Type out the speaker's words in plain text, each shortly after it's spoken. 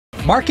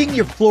Marking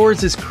your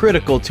floors is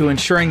critical to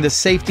ensuring the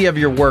safety of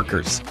your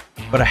workers,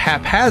 but a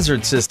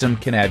haphazard system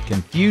can add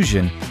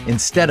confusion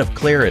instead of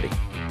clarity.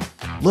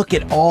 Look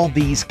at all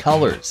these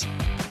colors.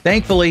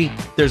 Thankfully,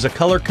 there's a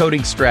color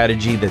coding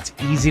strategy that's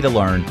easy to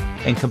learn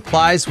and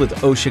complies with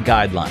OSHA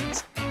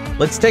guidelines.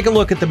 Let's take a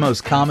look at the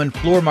most common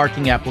floor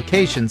marking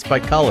applications by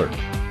color.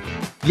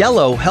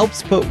 Yellow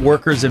helps put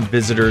workers and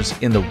visitors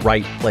in the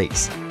right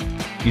place.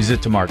 Use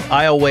it to mark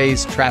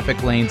aisleways,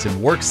 traffic lanes,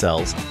 and work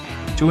cells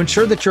to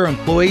ensure that your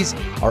employees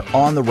are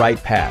on the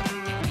right path.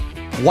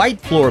 White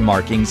floor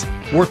markings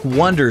work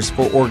wonders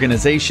for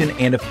organization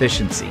and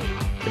efficiency.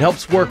 It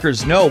helps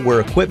workers know where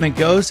equipment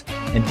goes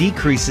and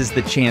decreases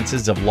the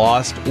chances of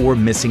lost or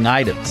missing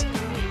items.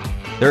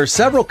 There are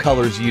several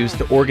colors used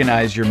to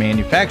organize your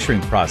manufacturing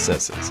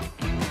processes.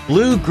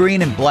 Blue,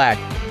 green, and black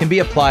can be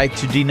applied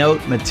to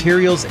denote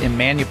materials and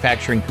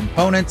manufacturing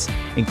components,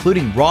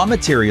 including raw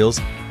materials,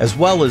 as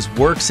well as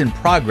works in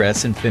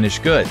progress and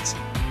finished goods.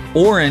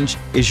 Orange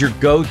is your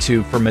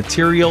go-to for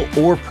material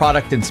or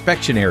product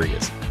inspection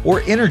areas,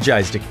 or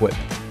energized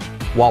equipment,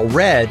 while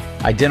red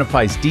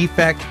identifies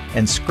defect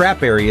and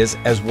scrap areas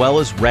as well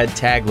as red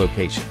tag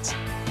locations.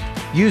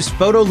 Use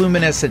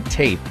photoluminescent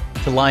tape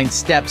to line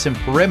steps and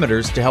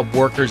perimeters to help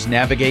workers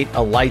navigate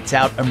a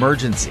lights-out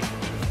emergency.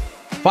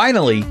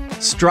 Finally,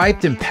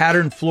 striped and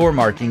patterned floor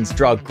markings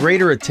draw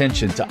greater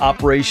attention to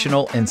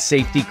operational and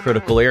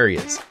safety-critical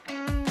areas.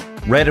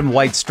 Red and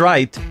white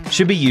striped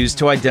should be used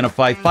to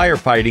identify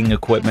firefighting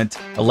equipment,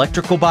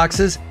 electrical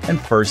boxes, and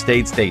first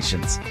aid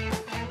stations.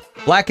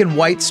 Black and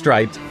white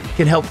striped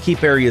can help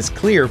keep areas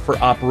clear for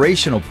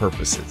operational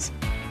purposes.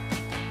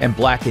 And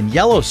black and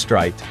yellow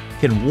striped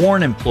can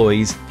warn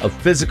employees of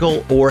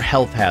physical or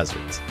health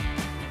hazards.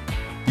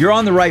 You're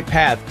on the right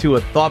path to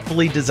a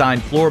thoughtfully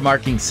designed floor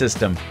marking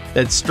system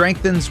that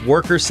strengthens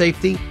worker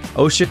safety,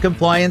 OSHA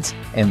compliance,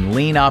 and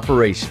lean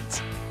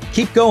operations.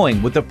 Keep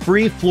going with a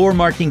free floor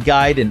marking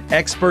guide and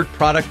expert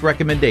product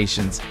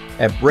recommendations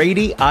at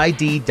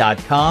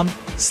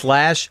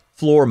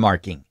bradyid.com/floor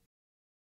marking.